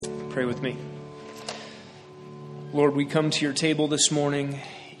Pray with me. Lord, we come to your table this morning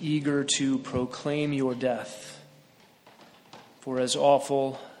eager to proclaim your death. For as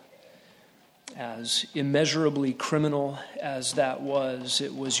awful, as immeasurably criminal as that was,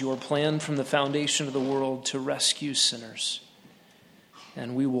 it was your plan from the foundation of the world to rescue sinners.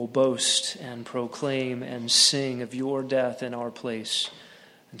 And we will boast and proclaim and sing of your death in our place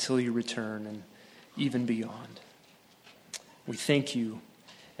until you return and even beyond. We thank you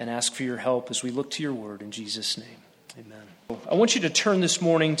and ask for your help as we look to your word in Jesus' name. Amen. I want you to turn this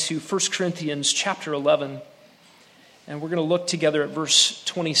morning to 1 Corinthians chapter 11, and we're going to look together at verse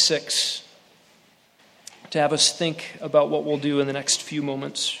 26 to have us think about what we'll do in the next few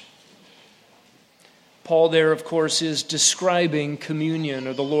moments. Paul there, of course, is describing communion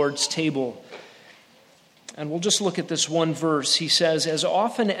or the Lord's table. And we'll just look at this one verse. He says, "As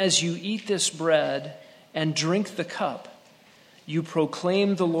often as you eat this bread and drink the cup, you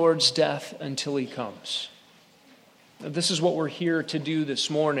proclaim the Lord's death until he comes." Now, this is what we're here to do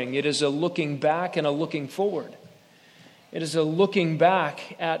this morning. It is a looking back and a looking forward. It is a looking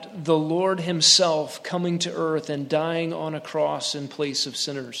back at the Lord himself coming to earth and dying on a cross in place of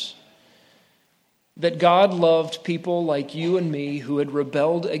sinners. That God loved people like you and me who had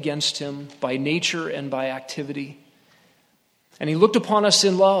rebelled against him by nature and by activity. And he looked upon us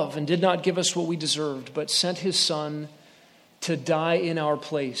in love and did not give us what we deserved, but sent his Son to die in our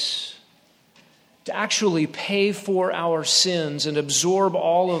place, to actually pay for our sins and absorb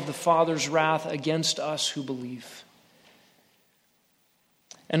all of the Father's wrath against us who believe.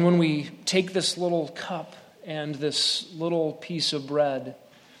 And when we take this little cup and this little piece of bread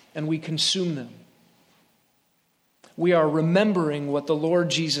and we consume them, we are remembering what the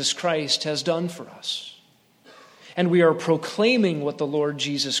Lord Jesus Christ has done for us. And we are proclaiming what the Lord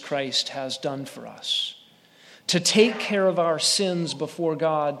Jesus Christ has done for us. To take care of our sins before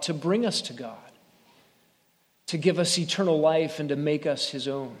God, to bring us to God, to give us eternal life and to make us his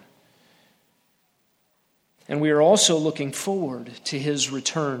own. And we are also looking forward to his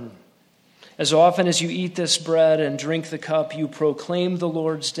return. As often as you eat this bread and drink the cup, you proclaim the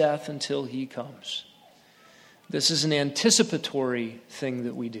Lord's death until he comes. This is an anticipatory thing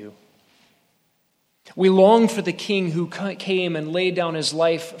that we do. We long for the king who came and laid down his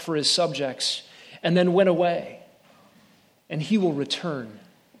life for his subjects and then went away. And he will return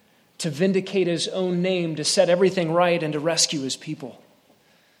to vindicate his own name, to set everything right, and to rescue his people.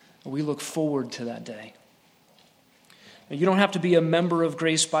 We look forward to that day. Now, you don't have to be a member of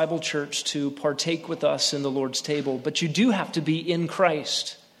Grace Bible Church to partake with us in the Lord's table, but you do have to be in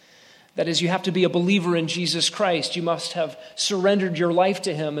Christ. That is, you have to be a believer in Jesus Christ. You must have surrendered your life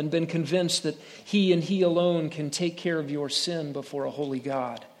to him and been convinced that he and he alone can take care of your sin before a holy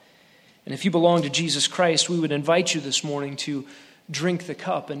God. And if you belong to Jesus Christ, we would invite you this morning to drink the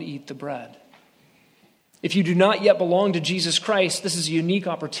cup and eat the bread. If you do not yet belong to Jesus Christ, this is a unique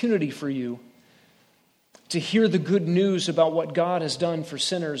opportunity for you to hear the good news about what God has done for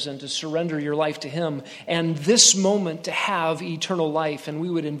sinners and to surrender your life to him, and this moment to have eternal life. And we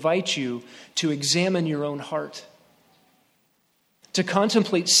would invite you to examine your own heart, to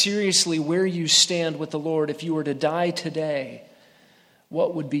contemplate seriously where you stand with the Lord. If you were to die today,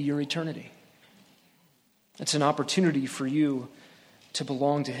 what would be your eternity? It's an opportunity for you to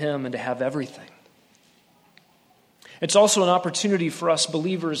belong to him and to have everything. It's also an opportunity for us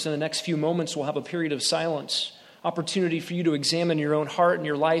believers. In the next few moments, we'll have a period of silence. Opportunity for you to examine your own heart and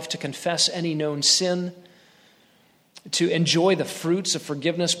your life, to confess any known sin, to enjoy the fruits of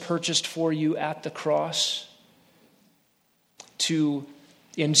forgiveness purchased for you at the cross, to,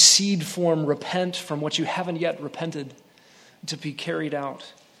 in seed form, repent from what you haven't yet repented, to be carried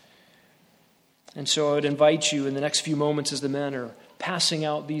out. And so I would invite you in the next few moments, as the men are passing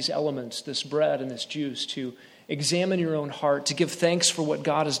out these elements, this bread and this juice, to examine your own heart, to give thanks for what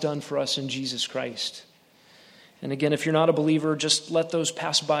God has done for us in Jesus Christ. And again, if you're not a believer, just let those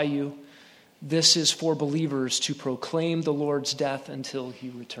pass by you. This is for believers to proclaim the Lord's death until he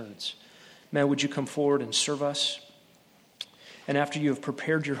returns. Man, would you come forward and serve us? And after you have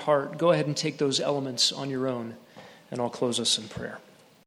prepared your heart, go ahead and take those elements on your own, and I'll close us in prayer.